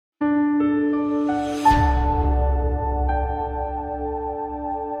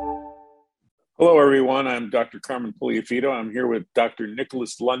Hello, everyone. I'm Dr. Carmen Puliafito. I'm here with Dr.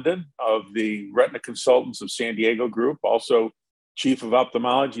 Nicholas London of the Retina Consultants of San Diego Group, also Chief of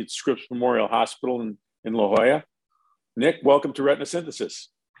Ophthalmology at Scripps Memorial Hospital in La Jolla. Nick, welcome to Retina Synthesis.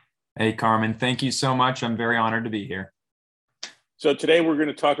 Hey, Carmen. Thank you so much. I'm very honored to be here. So today we're going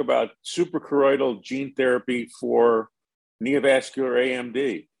to talk about suprachoroidal gene therapy for neovascular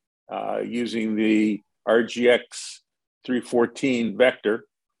AMD using the RGX-314 vector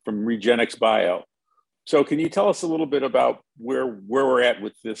from REGENXBIO. So can you tell us a little bit about where we're at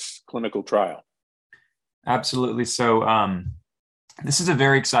with this clinical trial? Absolutely. So this is a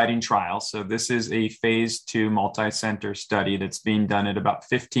very exciting trial. So this is a phase 2 multi-center study that's being done at about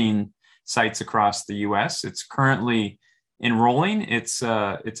 15 sites across the US. It's currently enrolling. It's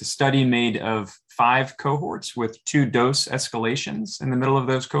a study made of 5 cohorts with 2 dose escalations in the middle of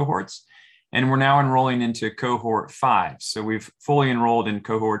those cohorts. And we're now enrolling into cohort 5. So we've fully enrolled in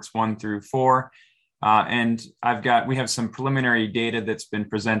cohorts 1 through 4. And we have some preliminary data that's been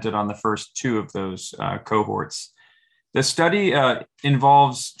presented on the first 2 of those cohorts. The study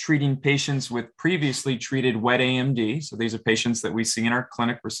involves treating patients with previously treated wet AMD. So these are patients that we see in our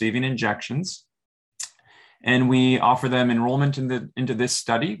clinic receiving injections. And we offer them enrollment into this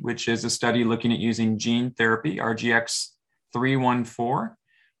study, which is a study looking at using gene therapy, RGX-314,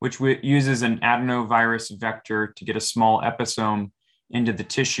 which uses an adenovirus vector to get a small episome into the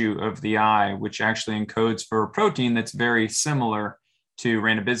tissue of the eye, which actually encodes for a protein that's very similar to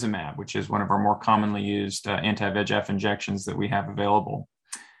ranibizumab, which is one of our more commonly used anti-VEGF injections that we have available.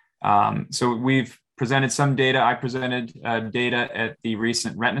 So we've presented some data. I presented data at the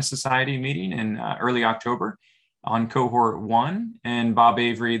recent Retina Society meeting in early October on cohort 1, and Bob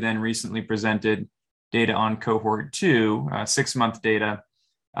Avery then recently presented data on cohort 2, 6-month data,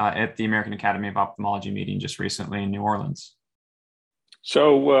 at the American Academy of Ophthalmology meeting just recently in New Orleans.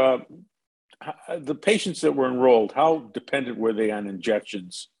 So the patients that were enrolled, how dependent were they on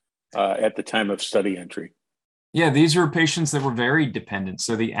injections at the time of study entry? Yeah, these were patients that were very dependent.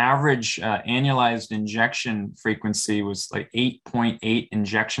 So the average annualized injection frequency was like 8.8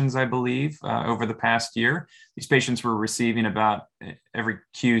 injections, I believe, over the past year. These patients were receiving about every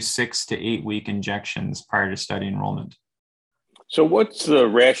Q6 to 8 week injections prior to study enrollment. So what's the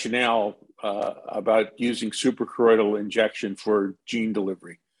rationale about using suprachoroidal injection for gene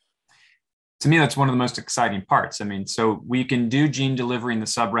delivery? To me, that's one of the most exciting parts. I mean, so we can do gene delivery in the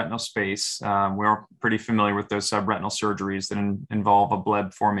subretinal space. We're pretty familiar with those subretinal surgeries that involve a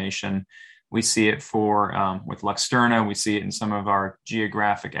bleb formation. We see it with Luxturna. We see it in some of our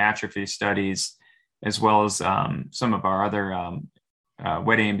geographic atrophy studies, as well as some of our other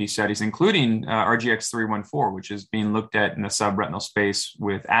wet AMD studies, including RGX-314, which is being looked at in the subretinal space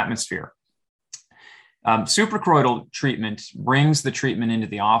with Atmosphere. Suprachoroidal treatment brings the treatment into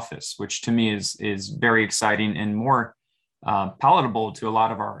the office, which to me is very exciting and more palatable to a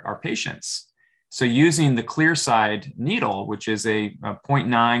lot of our patients. So using the Clearside needle, which is a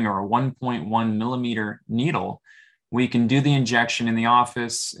 0.9 or a 1.1 millimeter needle, we can do the injection in the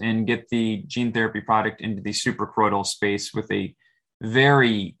office and get the gene therapy product into the suprachoroidal space with a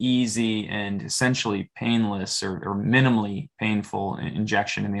very easy and essentially painless or minimally painful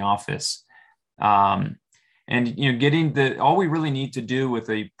injection in the office. And all we really need to do with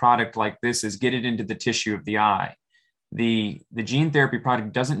a product like this is get it into the tissue of the eye. The gene therapy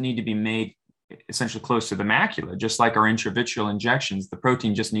product doesn't need to be made essentially close to the macula, just like our intravitreal injections. The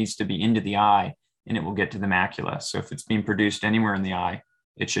protein just needs to be into the eye and it will get to the macula. So if it's being produced anywhere in the eye,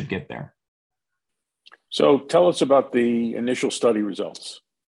 it should get there. So tell us about the initial study results.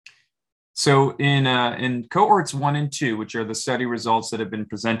 So in cohorts 1 and 2, which are the study results that have been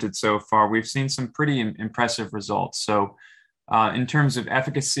presented so far, we've seen some pretty impressive results. So in terms of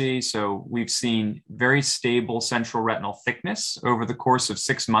efficacy, so we've seen very stable central retinal thickness over the course of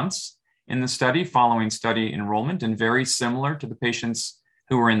 6 months in the study following study enrollment, and very similar to the patients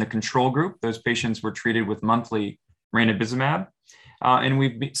who were in the control group. Those patients were treated with monthly ranibizumab. And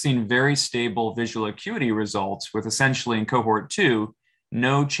we've seen very stable visual acuity results with essentially in cohort 2,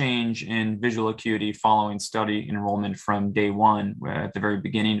 no change in visual acuity following study enrollment from day 1 at the very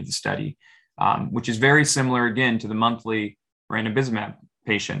beginning of the study, which is very similar again to the monthly ranibizumab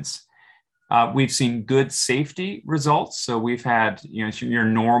patients. We've seen good safety results. So we've had your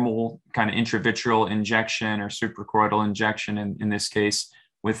normal kind of intravitreal injection or suprachoroidal injection in this case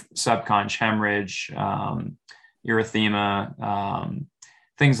with subconch hemorrhage, erythema,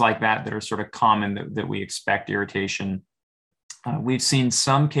 things like that are sort of common that we expect irritation. We've seen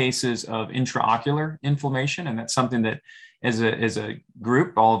some cases of intraocular inflammation, and that's something that as a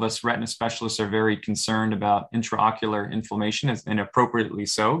group, all of us retina specialists are very concerned about intraocular inflammation, and appropriately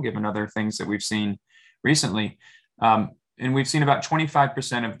so, given other things that we've seen recently. And we've seen about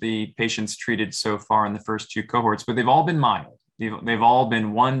 25% of the patients treated so far in the first two cohorts, but they've all been mild. They've all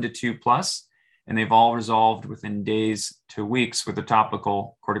been 1 to 2 plus, and they've all resolved within days to weeks with a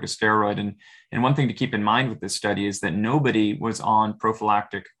topical corticosteroid. And one thing to keep in mind with this study is that nobody was on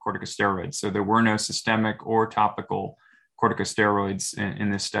prophylactic corticosteroids. So there were no systemic or topical corticosteroids in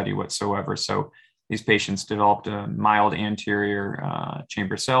this study whatsoever. So these patients developed a mild anterior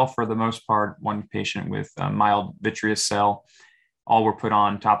chamber cell for the most part, one patient with a mild vitreous cell. All were put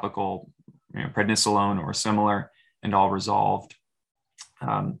on topical prednisolone or similar, and all resolved.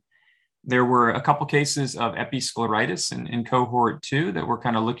 There were a couple cases of episcleritis in cohort 2 that we're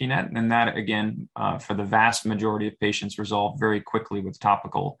kind of looking at, and that, again, for the vast majority of patients, resolved very quickly with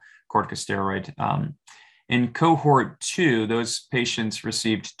topical corticosteroid. In cohort 2, those patients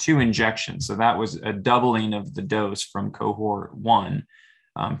received 2 injections. So that was a doubling of the dose from cohort 1,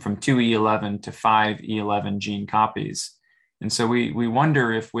 from 2E11 to 5E11 gene copies. And so we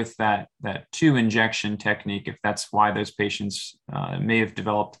wonder if with that 2 injection technique, if that's why those patients may have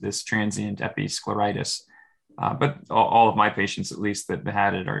developed this transient episcleritis. But all of my patients, at least that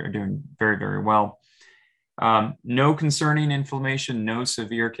had it, are doing very, very well. No concerning inflammation, no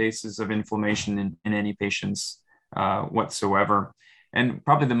severe cases of inflammation in any patients whatsoever. And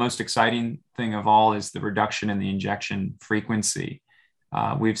probably the most exciting thing of all is the reduction in the injection frequency.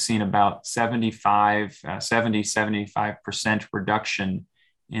 We've seen about 75% reduction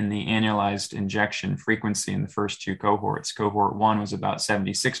in the annualized injection frequency in the first 2 cohorts. Cohort 1 was about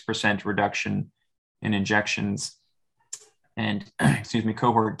 76% reduction in injections. And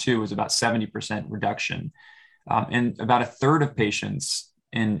cohort 2 was about 70% reduction. And about a third of patients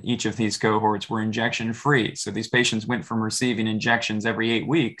in each of these cohorts were injection free. So these patients went from receiving injections every 8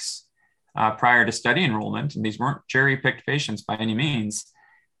 weeks prior to study enrollment. And these weren't cherry-picked patients by any means.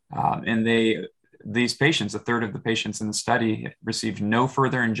 And these patients, a third of the patients in the study, received no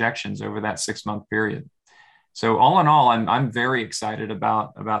further injections over that 6-month period. So all in all, I'm very excited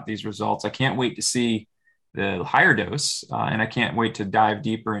about these results. I can't wait to see the higher dose, and I can't wait to dive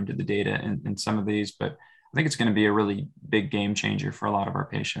deeper into the data in some of these, but I think it's going to be a really big game changer for a lot of our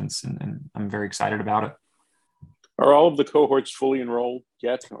patients, and I'm very excited about it. Are all of the cohorts fully enrolled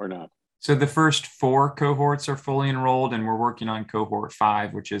yet or not? So the first 4 cohorts are fully enrolled, and we're working on cohort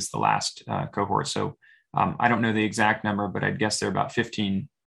 5, which is the last cohort. So I don't know the exact number, but I'd guess there are about 15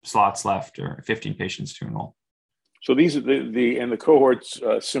 slots left, or 15 patients to enroll. So these are the cohorts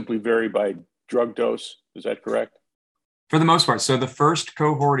simply vary by drug dose. Is that correct? For the most part. So the first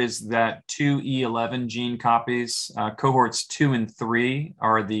cohort is that 2E11 gene copies. Cohorts 2 and 3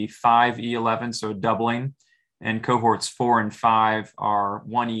 are the 5E11, so doubling. And cohorts 4 and 5 are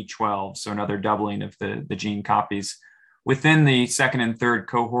 1E12, so another doubling of the gene copies. Within the second and third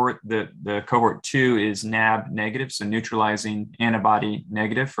cohort, the cohort 2 is NAb negative, so neutralizing antibody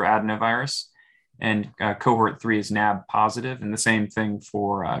negative for adenovirus. And cohort 3 is NAb positive, and the same thing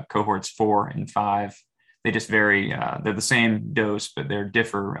for cohorts 4 and 5. They just vary. They're the same dose, but they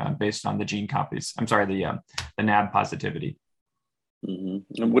differ based on the gene copies. I'm sorry, the NAb positivity.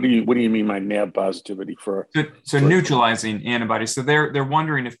 Mm-hmm. And what do you mean by NAb positivity for? So neutralizing antibodies. So they're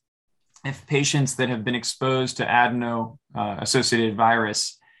wondering if patients that have been exposed to adeno associated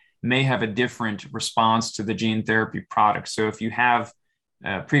virus may have a different response to the gene therapy product. So if you have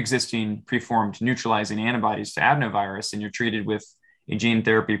pre-existing preformed neutralizing antibodies to adenovirus and you're treated with a gene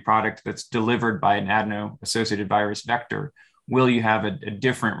therapy product that's delivered by an adeno-associated virus vector, will you have a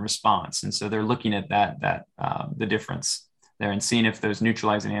different response? And so they're looking at the difference there and seeing if those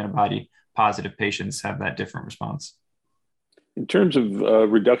neutralizing antibody positive patients have that different response. In terms of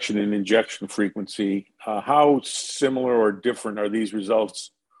reduction in injection frequency, how similar or different are these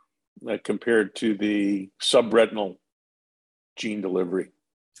results compared to the subretinal gene delivery?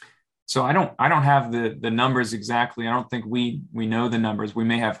 So I don't have the numbers exactly. I don't think we know the numbers. We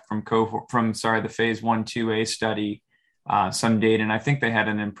may have from the phase 1/2A study some data, and I think they had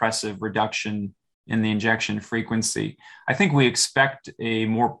an impressive reduction in the injection frequency. I think we expect a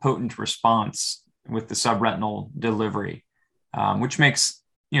more potent response with the subretinal delivery, which makes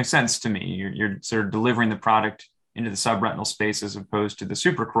sense to me. You're sort of delivering the product into the subretinal space as opposed to the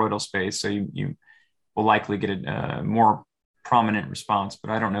suprachoroidal space, so you will likely get a more prominent response,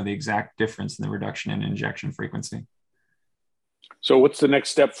 but I don't know the exact difference in the reduction in injection frequency. So what's the next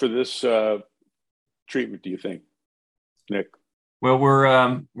step for this treatment, do you think, Nick? Well,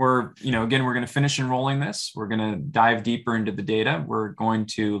 we're going to finish enrolling this. We're going to dive deeper into the data. We're going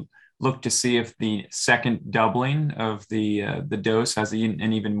to look to see if the second doubling of the dose has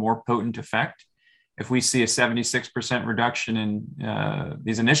an even more potent effect. If we see a 76% reduction in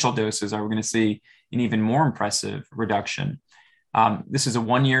these initial doses, are we going to see an even more impressive reduction? This is a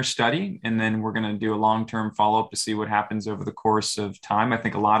 1-year study, and then we're going to do a long-term follow-up to see what happens over the course of time. I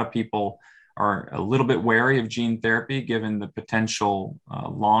think a lot of people are a little bit wary of gene therapy given the potential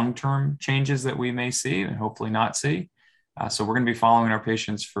long-term changes that we may see and hopefully not see. So we're going to be following our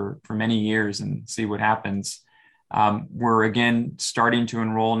patients for many years and see what happens. We're again starting to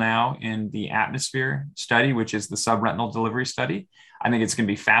enroll now in the Atmosphere study, which is the subretinal delivery study. I think it's going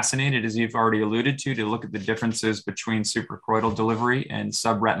to be fascinating, as you've already alluded to look at the differences between suprachoroidal delivery and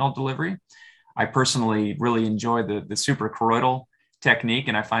subretinal delivery. I personally really enjoy the suprachoroidal technique,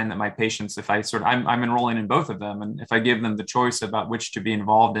 and I find that my patients, if I'm enrolling in both of them, and if I give them the choice about which to be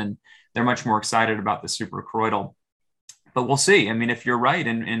involved in, they're much more excited about the suprachoroidal. But we'll see. I mean, if you're right,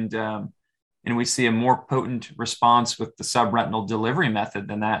 and we see a more potent response with the subretinal delivery method,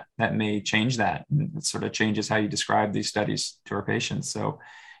 then that may change that. It sort of changes how you describe these studies to our patients. So,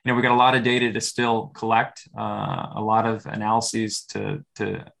 we got a lot of data to still collect, a lot of analyses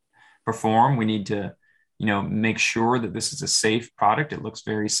to perform. We need to, make sure that this is a safe product. It looks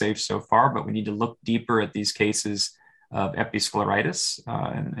very safe so far, but we need to look deeper at these cases of episcleritis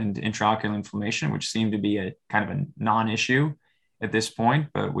and intraocular inflammation, which seem to be a kind of a non-issue at this point,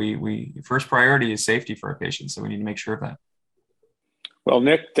 but we first priority is safety for our patients, so we need to make sure of that. Well,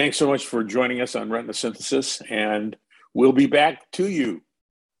 Nick, thanks so much for joining us on Retina Synthesis, and we'll be back to you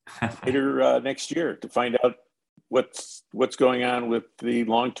later next year to find out what's going on with the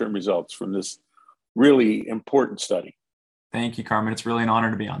long-term results from this really important study. Thank you, Carmen. It's really an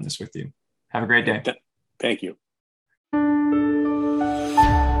honor to be on this with you. Have a great day. Thank you.